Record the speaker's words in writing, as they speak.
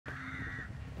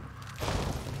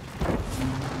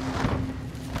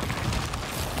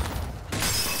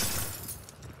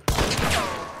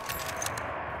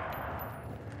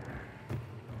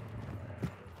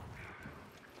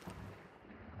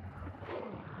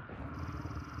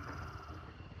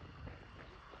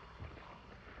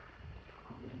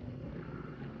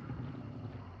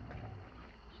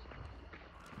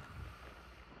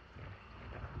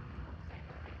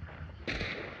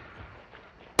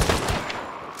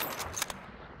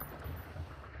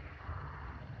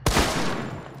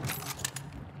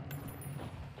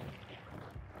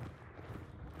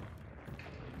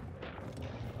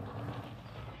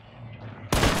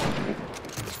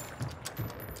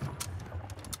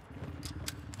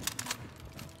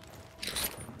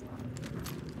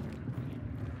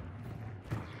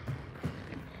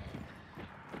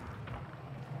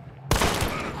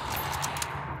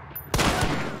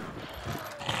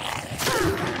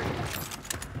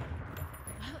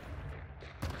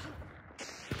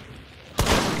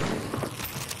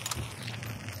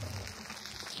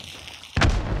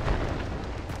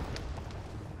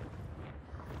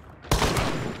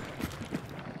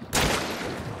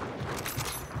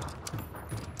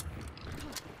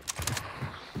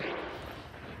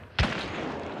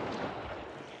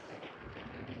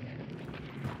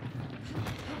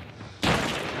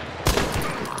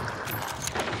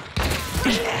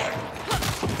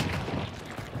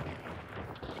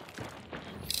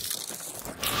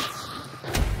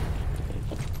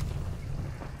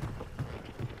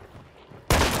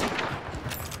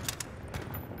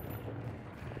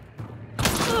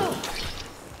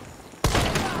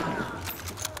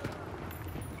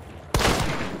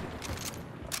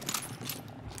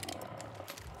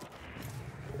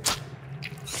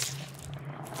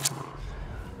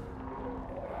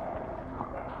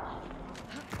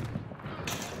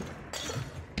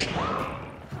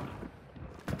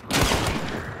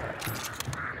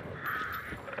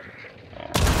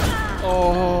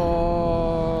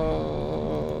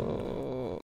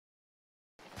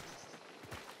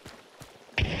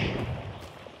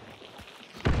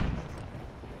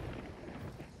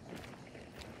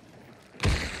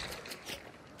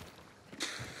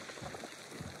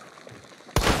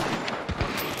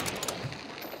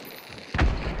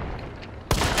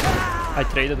I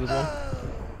traded with one.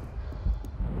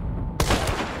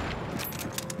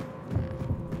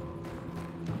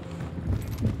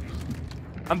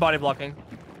 I'm body blocking.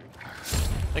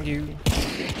 Thank you.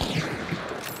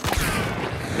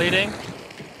 Bleeding.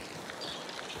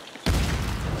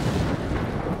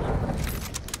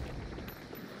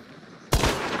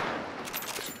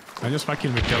 I just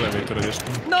fucking with the elevator at this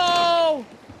point. No!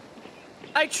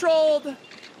 I trolled!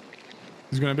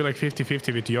 It's gonna be like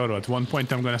 50-50 with Yoro. At one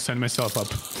point I'm gonna send myself up.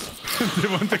 They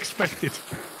won't expect it.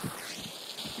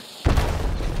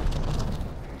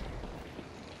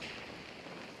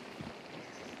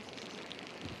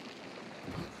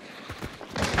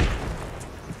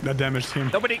 That damaged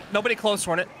him. Nobody close,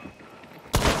 Hornet.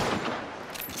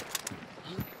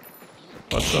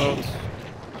 Watch out.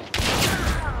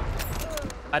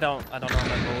 I don't know how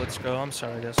my bullets go. I'm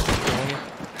sorry, guys.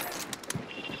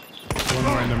 One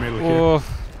more in the middle here.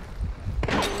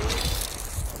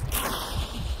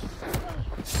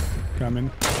 Coming.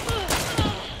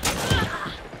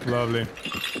 Lovely.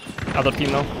 Other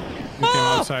team now. They came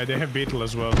outside. They have beetle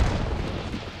as well.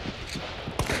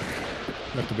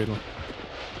 Left the beetle.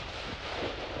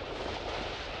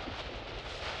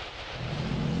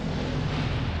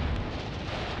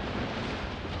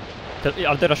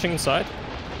 Are they rushing inside?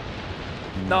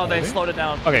 No, they slowed it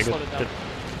down. Okay, good.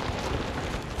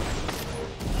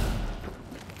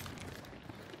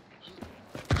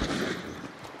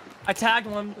 I tagged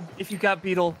one. If you got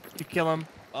beetle, you kill him.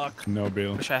 Fuck. No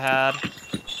beetle. Wish I had.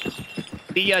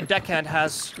 The deckhand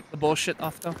has the bullshit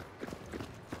off though.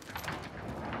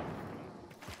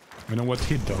 You know what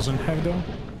he doesn't have though?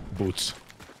 Boots.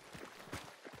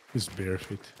 His bare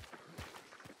feet.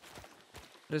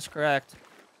 That is correct.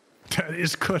 That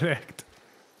is correct.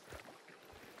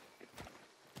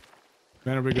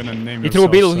 When are we gonna name He threw a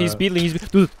beetle, he's beetling,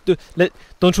 Dude,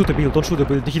 don't shoot the beetle, don't shoot the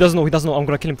beetle. He doesn't know, I'm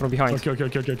gonna kill him from behind.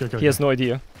 Okay. He has no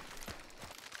idea.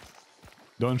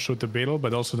 Don't shoot the beetle,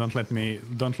 but also don't let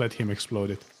him explode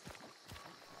it.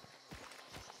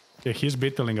 Yeah, he's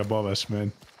beetling above us,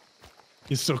 man.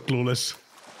 He's so clueless.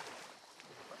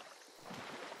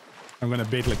 I'm gonna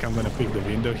bait like I'm gonna pick the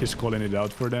window, he's calling it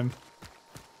out for them.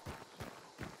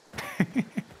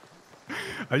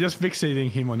 I'm just fixating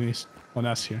him on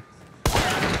us here.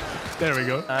 There we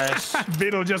go. Nice.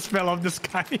 Beetle just fell off the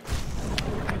sky.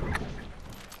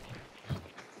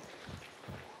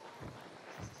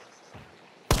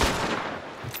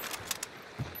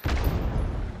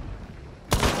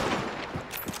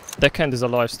 Deckhand is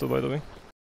alive still, by the way.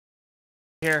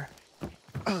 Here.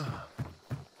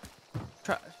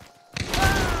 Try.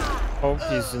 Oh,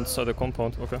 he's inside the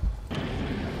compound. Okay.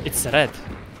 It's red.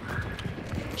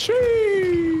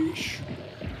 Sheesh.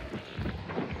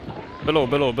 Below.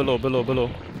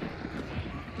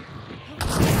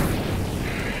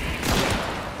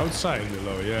 Outside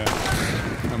below, yeah.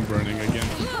 I'm burning again.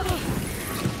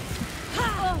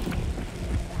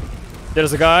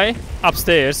 There's a guy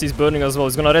upstairs. He's burning as well.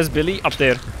 He's gonna res Billy up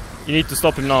there. You need to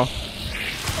stop him now.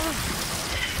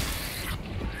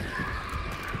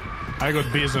 I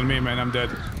got bees on me, man. I'm dead.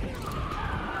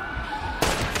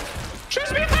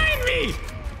 She's behind me!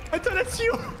 I thought that's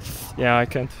you! Yeah, I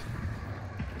can't.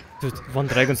 Dude, one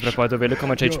dragon's breath, by the way. Look how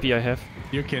much HP I have.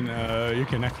 You can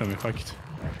act on me, fuck it.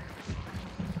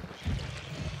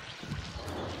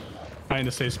 Find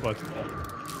a safe spot.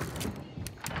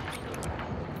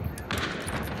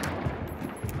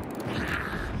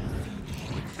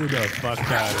 Who the fuck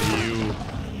are you?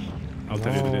 I'll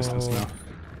tell you the distance now.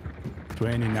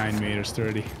 29 meters,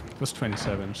 30. It was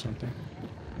 27 or something.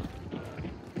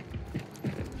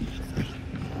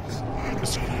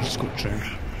 Just good train.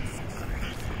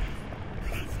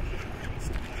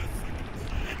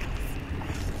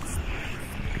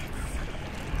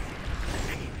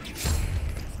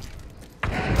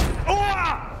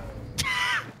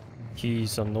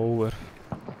 He's on nowhere.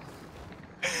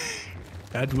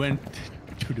 That went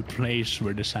to the place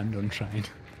where the sun don't shine.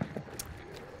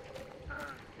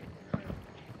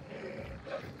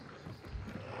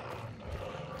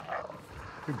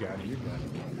 You got it,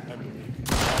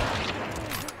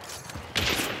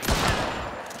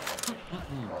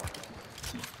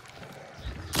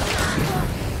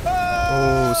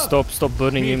 Oh, stop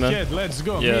burning him, man. Let's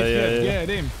go. Yeah. Get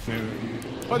him.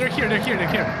 Oh, they're here.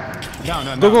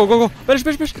 Down. Go. Push.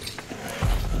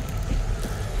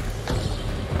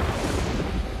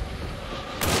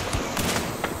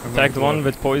 Tagged one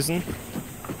with poison.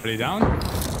 Are they down?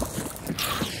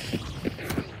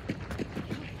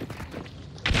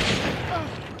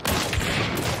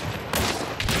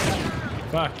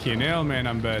 Fucking hell, man,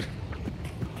 I'm bad.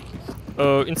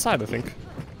 Inside, I think.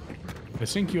 I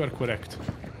think you are correct.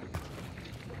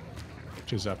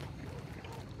 is up.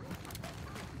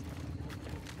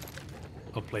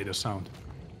 I'll play the sound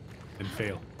and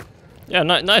fail. Yeah,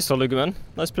 nice, Oleg, man.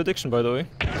 Nice prediction, by the way.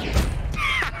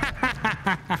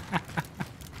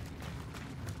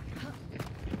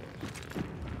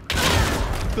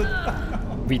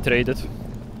 We traded.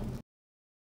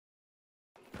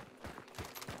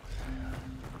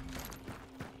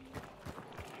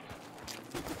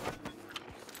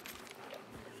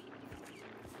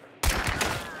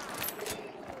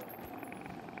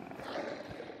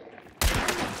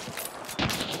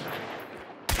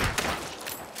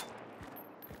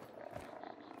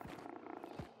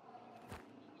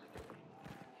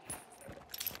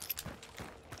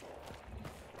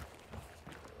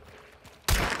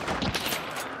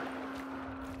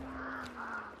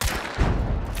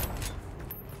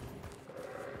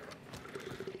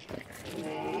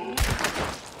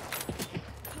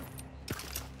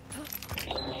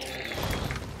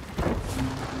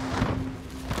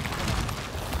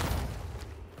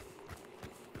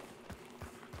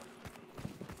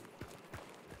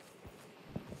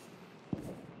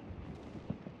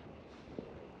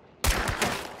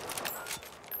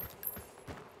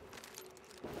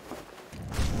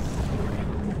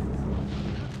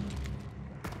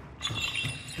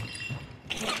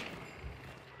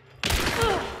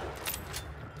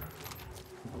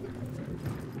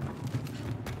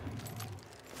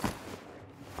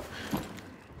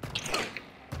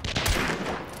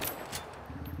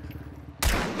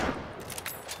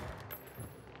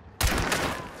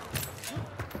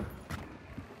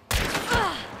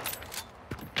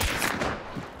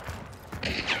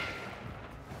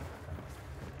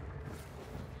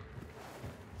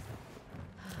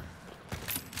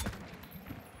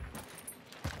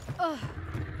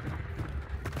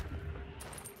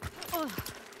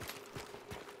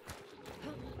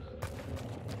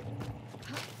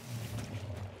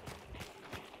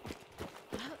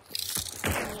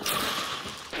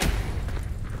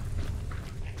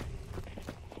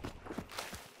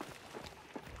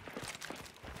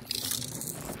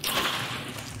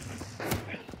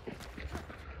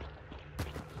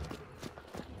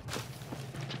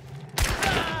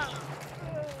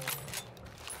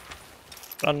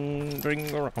 Run,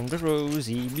 ring around the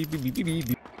rosy, beep, beep, beep, beep, beep,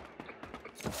 beep.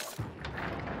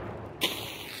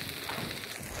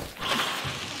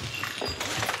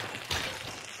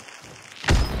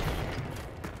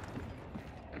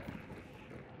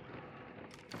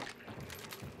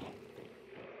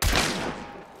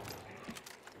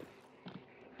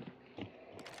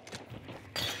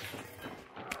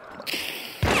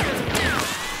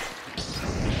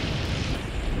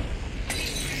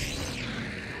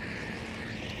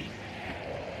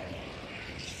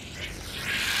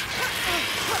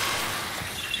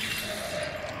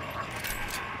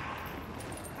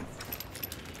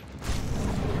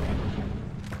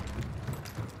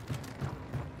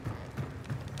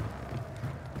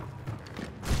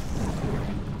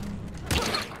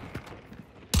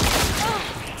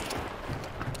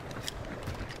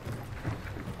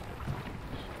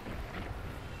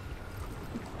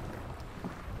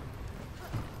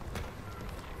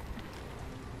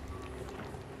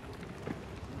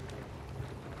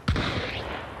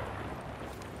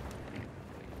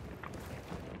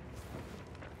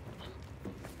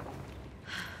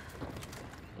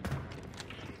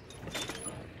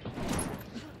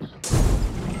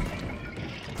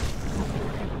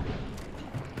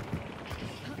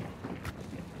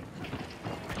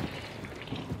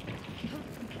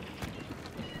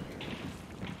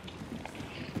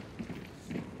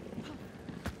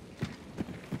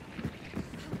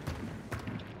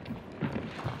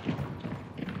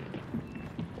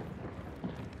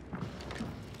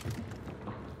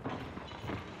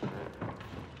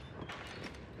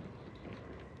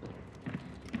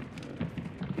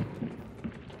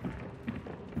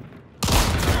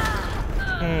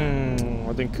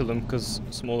 I didn't kill him because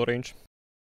small range.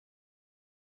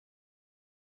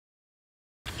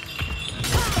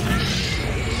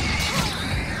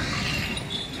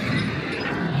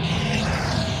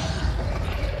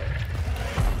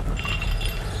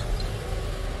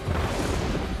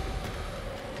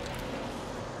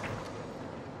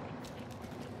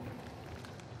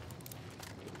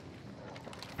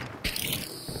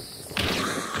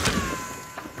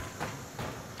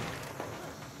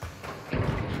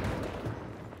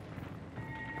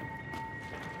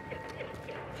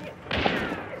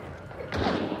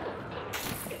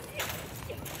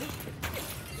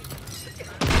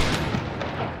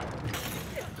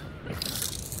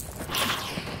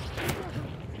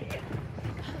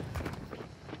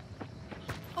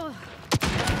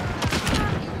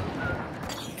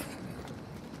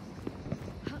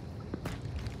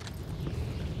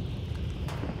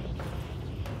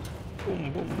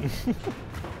 Boom, boom.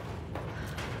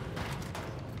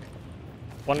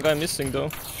 One guy missing though.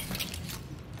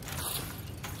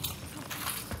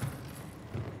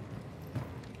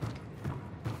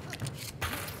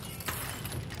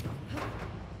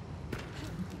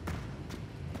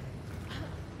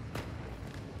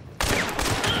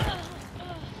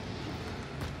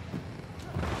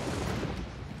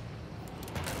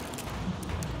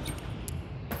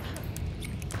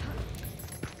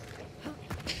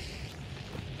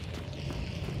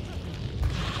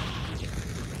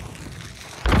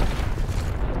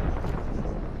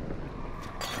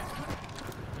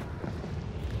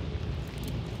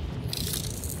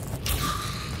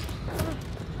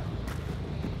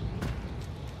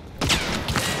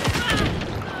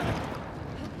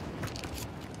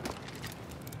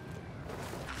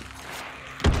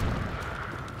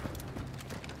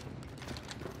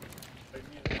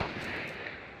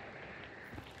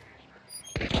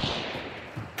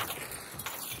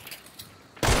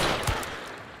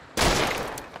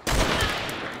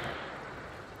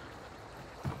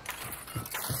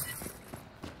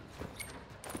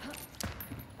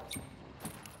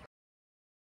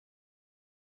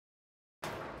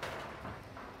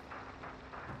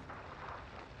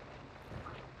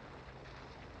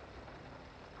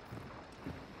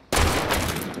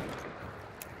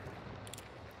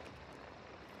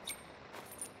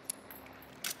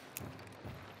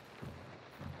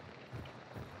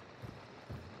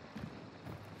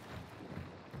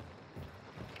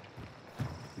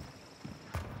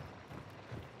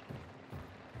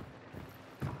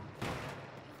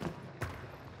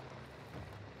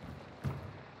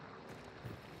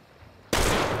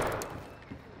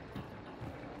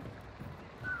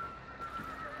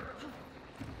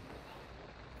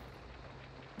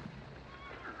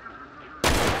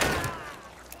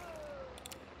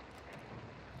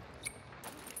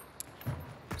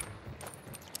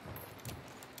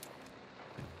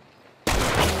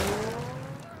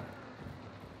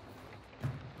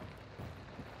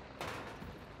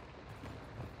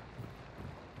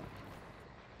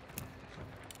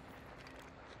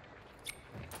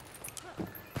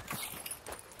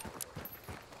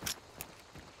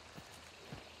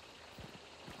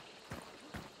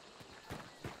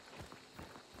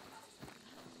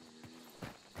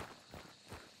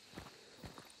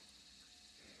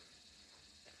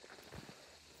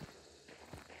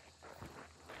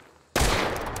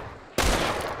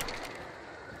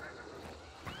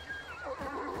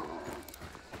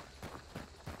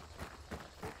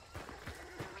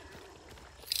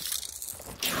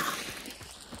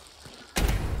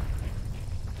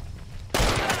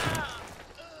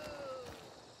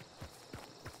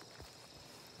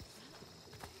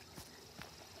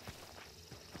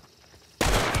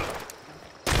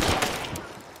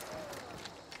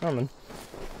 Coming.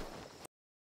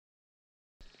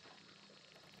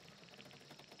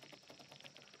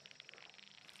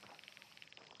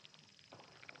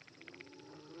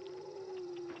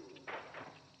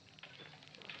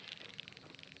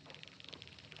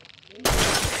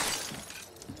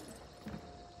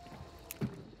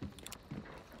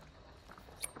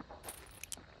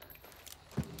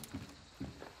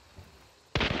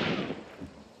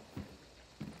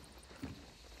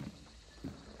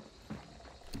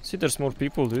 See, there's more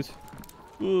people, dude.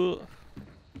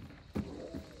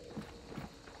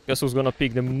 Guess who's gonna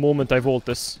peek the moment I vault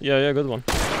this? Yeah, good one.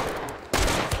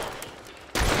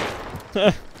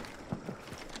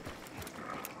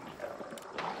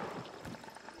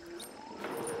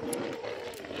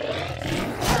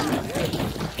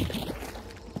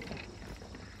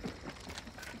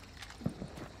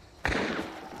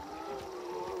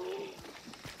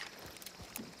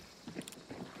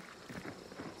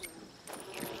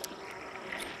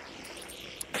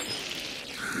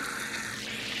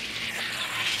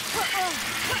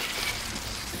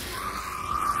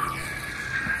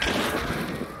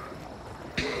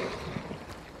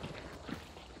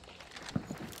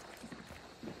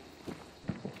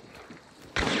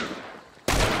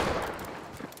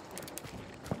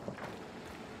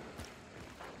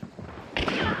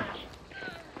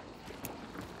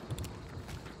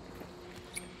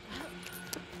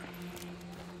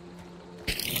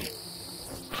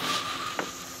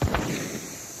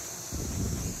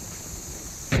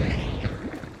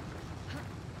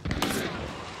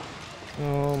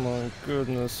 Oh my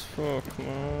goodness, fuck,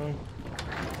 man.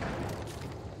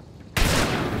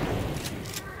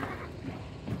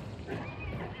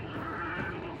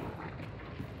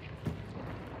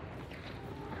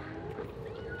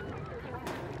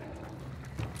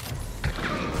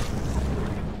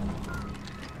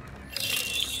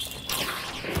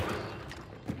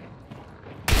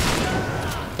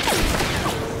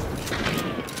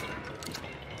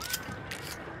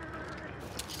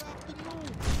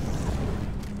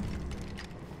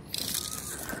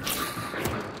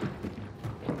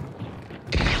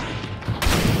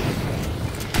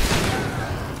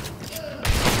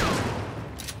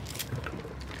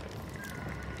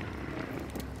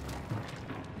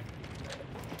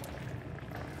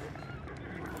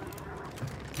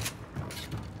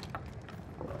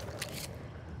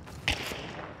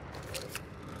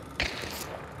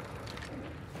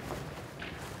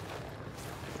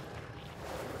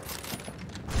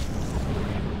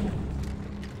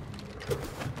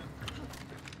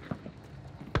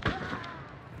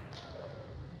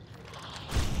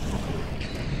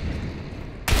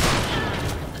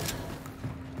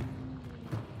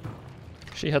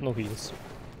 She had no heals.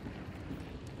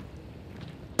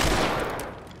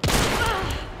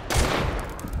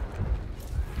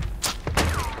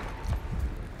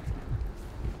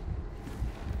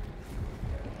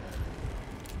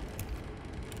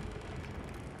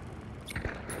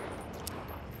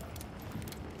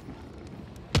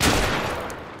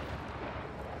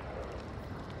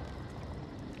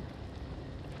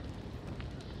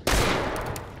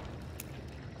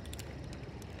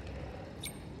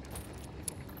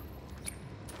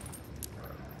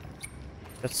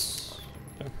 That's...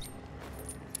 okay.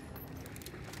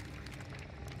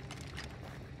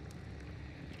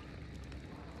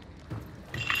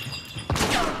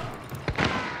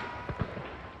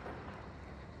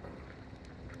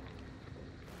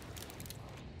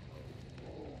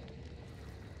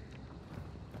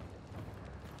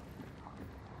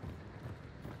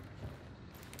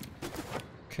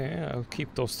 Okay, I'll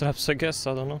keep those traps, I guess,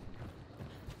 I don't know.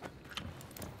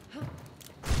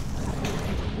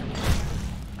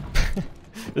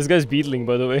 This guy's beetling,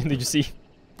 by the way. Did you see?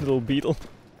 Little beetle.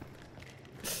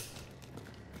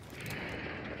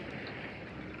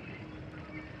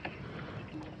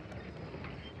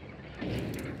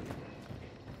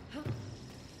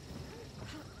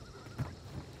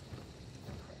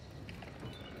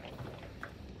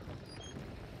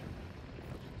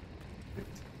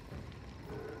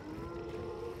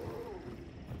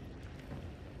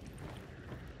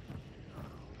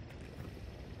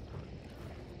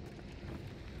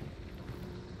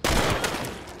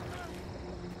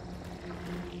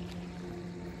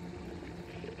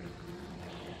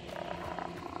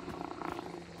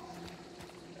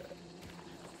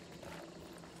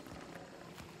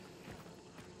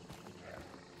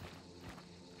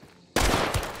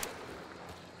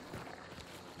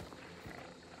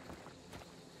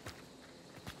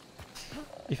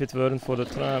 If it weren't for the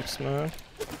traps, man.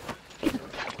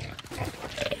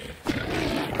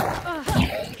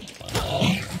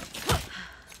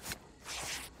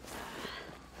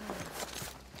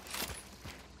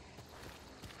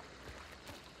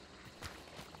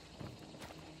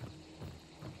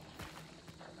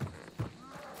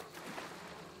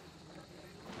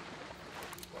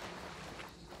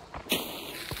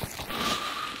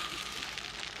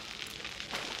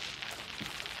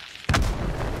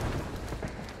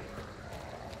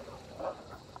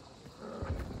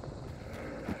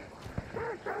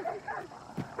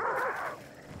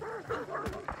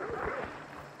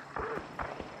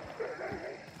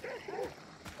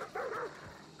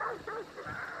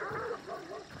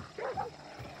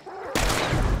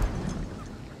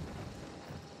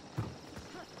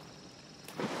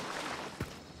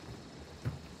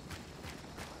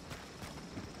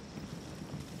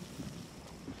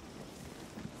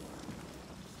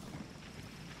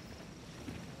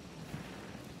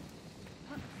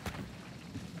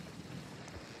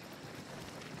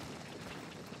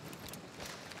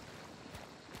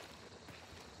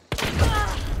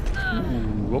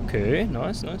 Ooh, okay,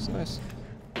 nice, nice, nice.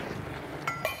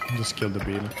 Just killed the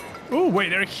beetle. Oh, wait,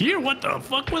 they're here? What the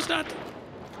fuck was that?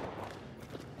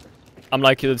 I'm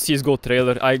like the CSGO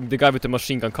trailer. The guy with the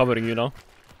machine gun covering you now.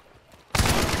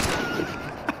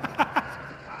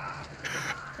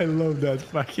 I love that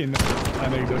fucking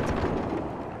anecdote.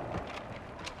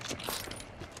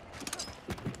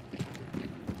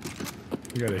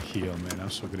 You gotta heal, man. I'm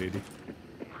so greedy.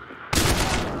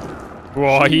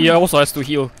 Whoa, he also has to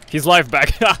heal his life back.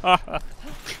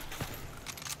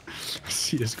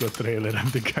 CSGO trailer, I'm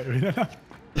the guy with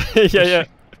Yeah, yeah.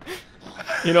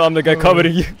 You know, I'm the guy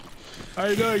covering you.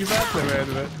 I know exactly, man.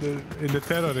 In the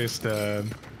terrorist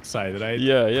side, right?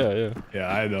 Yeah, yeah, yeah. Yeah,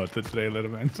 I know the trailer,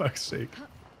 man. Fuck's sake.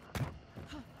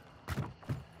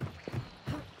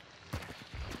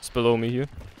 It's below me here.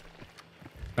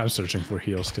 I'm searching for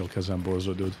heals still because I'm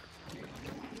Bozo, dude.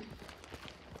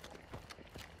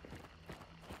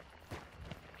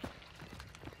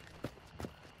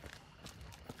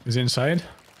 Is he inside?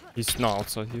 He's not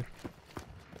outside here.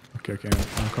 Okay, okay,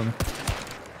 I'm coming.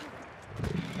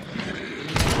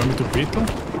 Want me to beat him?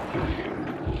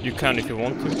 You can if you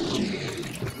want to.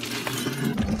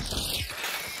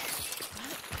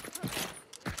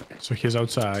 So he's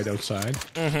outside.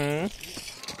 Mm-hmm.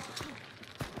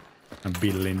 I'm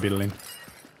biddling.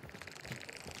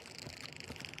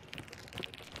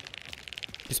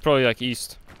 He's probably like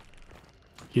east.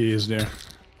 He is there.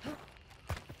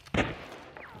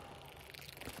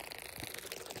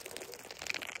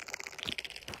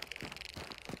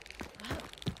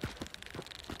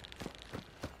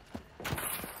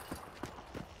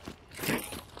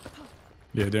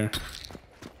 Yeah, there.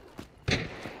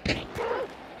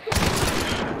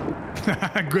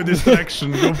 Good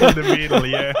distraction. Go for the middle,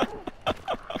 yeah.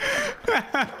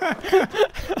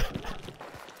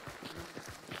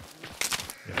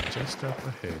 Yeah, just up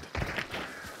ahead.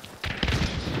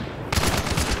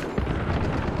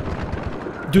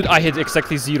 Dude, I hit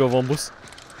exactly 0 wombos.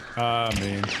 Ah,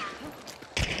 man.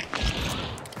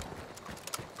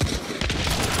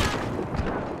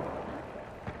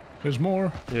 There's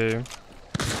more. Yeah.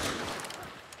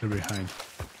 They're behind.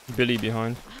 Billy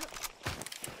behind.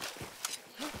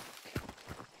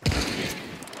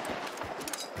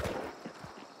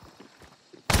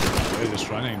 They're just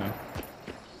running now.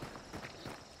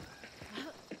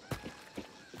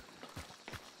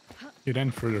 He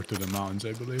ran further to the mountains,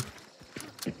 I believe.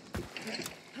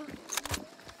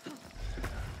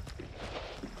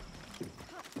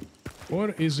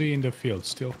 Or is he in the field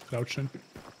still, crouching?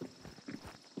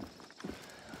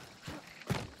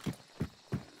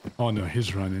 Oh no,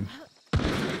 he's running.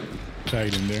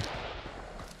 Tagged him there.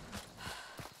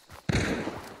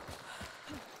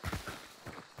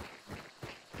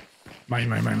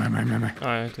 Mine.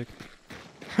 I take.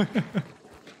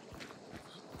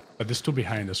 But there's two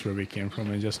behind us where we came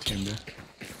from and just him there.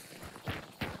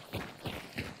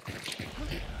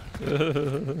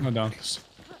 No down.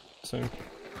 Same.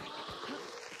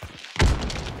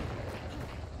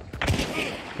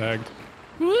 Tagged.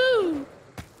 Woo!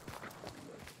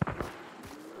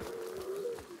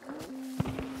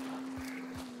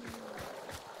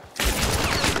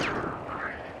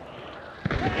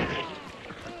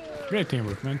 Great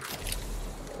teamwork, man.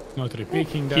 Not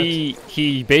repeating that.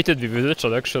 He baited me with it,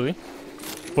 actually.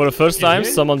 For the first time,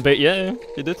 did? someone bait. Yeah,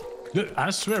 he did. Dude, I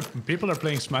swear, people are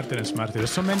playing smarter and smarter.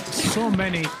 There's so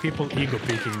many people ego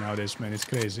peeking nowadays, man. It's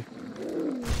crazy.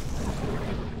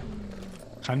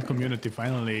 Hunt community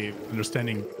finally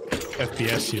understanding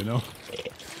FPS, you know.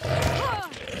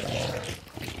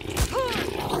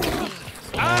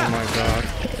 Oh my god.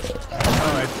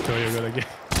 Oh, I thought you were gonna get.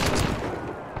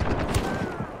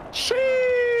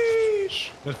 Sheesh!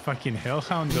 That fucking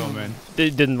hellhound though, man. They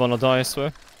didn't wanna die, I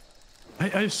swear.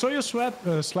 I saw you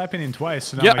slapping him twice.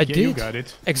 So now Yeah, I'm like, I You did. got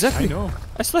it. Exactly. I know.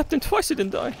 I slapped him twice, he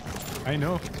didn't die. I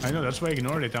know. That's why I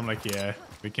ignored it. I'm like, yeah,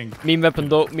 we can. Meme weapon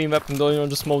though, you know,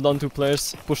 just mow down 2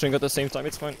 players, pushing at the same time,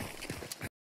 it's fine.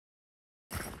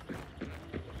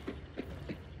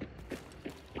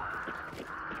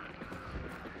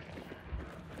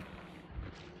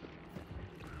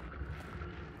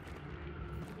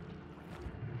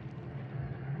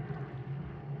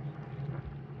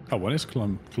 Oh, one is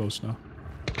close now.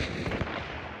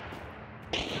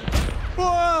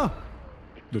 Oh!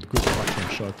 Dude, good fucking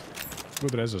shot.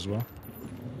 Good res as well.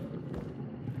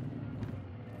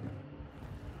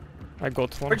 I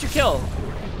got one. Where'd you kill?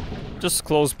 Just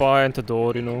close by and the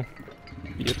door, you know.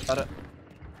 Got it.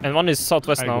 And one is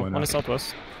southwest I now. go One now. is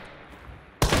southwest.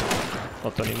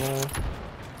 Not anymore.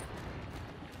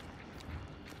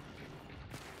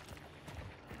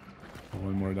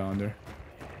 One more down there.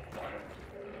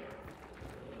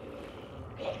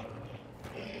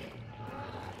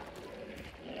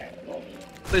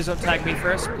 Please don't tag me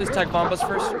first. Please tag Bombas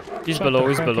first. He's Shut below, the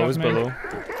he's fuck below, up, he's man. below.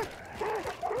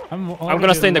 I'm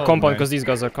gonna stay in the alone, compound man. because these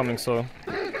guys are coming, so...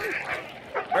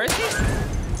 Where is he?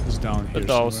 He's down here The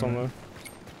tower somewhere.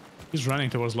 He's running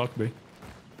towards Lockbay.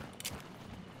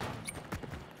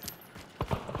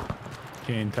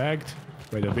 Kane tagged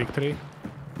by the big tree.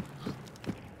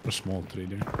 Or small tree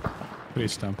there. Tree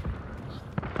stump.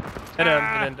 Hit him,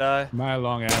 he didn't die. My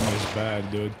long ammo is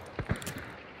bad, dude.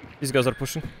 These guys are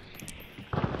pushing.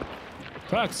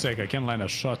 Fuck's sake, I can't land a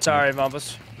shot. Sorry,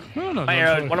 Bombas. No, no, My no.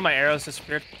 arrow, one of my arrows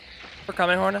disappeared. We're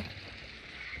coming, Hornet.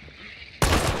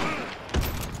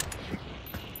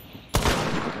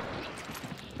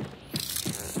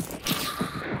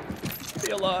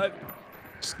 Be alive.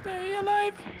 Stay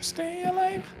alive. Stay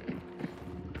alive.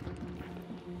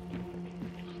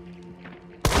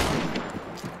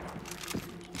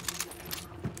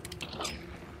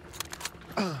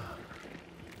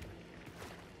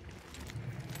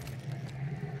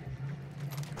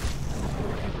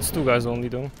 It's 2 guys only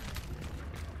though.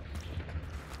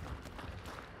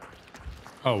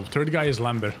 Oh, third guy is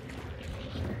Lambert.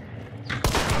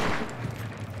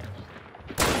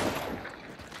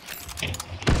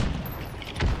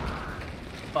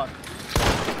 Fuck.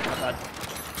 God.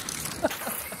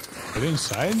 Are they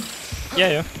inside?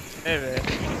 Yeah. Maybe.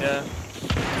 Yeah.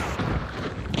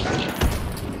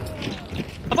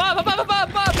 Above!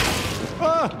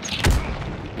 Ah!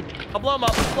 I'll blow him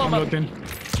up. Blow him I'm up. looking.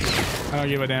 I don't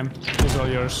give a damn. It's all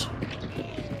yours.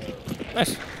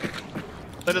 Nice.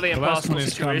 Literally The last impossible one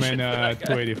is situation. coming for that guy.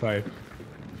 285.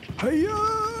 Hiya!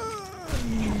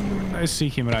 I see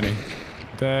him running.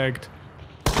 Tagged.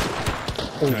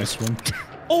 Nice one.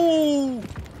 Oh!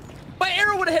 My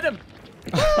arrow would have hit him.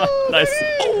 Nice.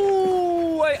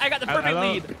 Oh! I got the perfect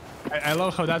lead. I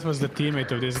love how that was the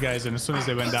teammate of these guys, and as soon as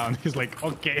they went down, he's like,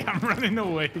 okay, I'm running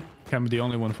away. I'm the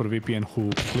only one for VPN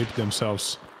who clipped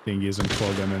themselves thingies and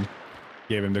called them and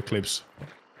gave him the clips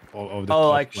of the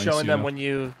top like points, showing them know? when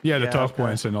you... Yeah, the top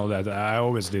points and all that. I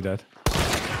always did that.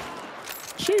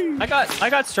 I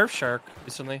got Surfshark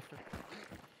recently.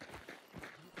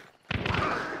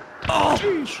 Oh!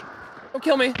 Sheesh. Don't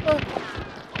kill me. Oh.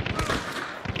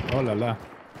 Oh la la.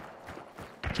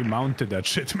 He mounted that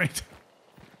shit, mate.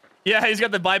 Yeah, he's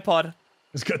got the bipod.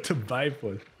 He's got the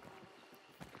bipod.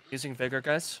 Using vigor,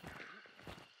 guys.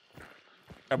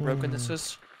 How broken this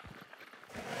is.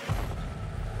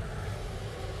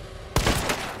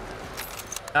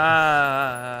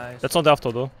 Nice. That's not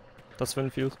after though. That's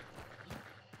Winfield.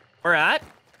 Where at?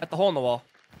 At the hole in the wall.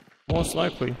 Most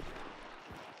likely.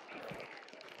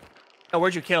 Oh,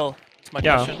 where'd you kill? That's my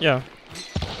question. Yeah.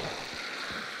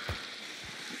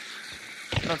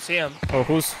 I don't see him. Oh,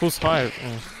 who's high?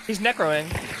 Oh. He's necroing.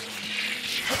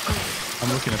 I'm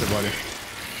looking at the body.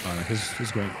 Oh, no,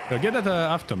 he's going. Get that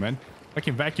after, man. I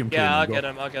can vacuum kill him. Yeah,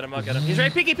 and I'll get him. He's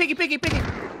right. Piggy.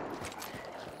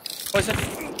 Poison.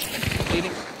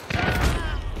 Bleeding.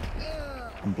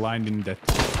 I'm blinding that.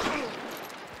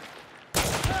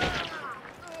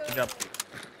 Good job.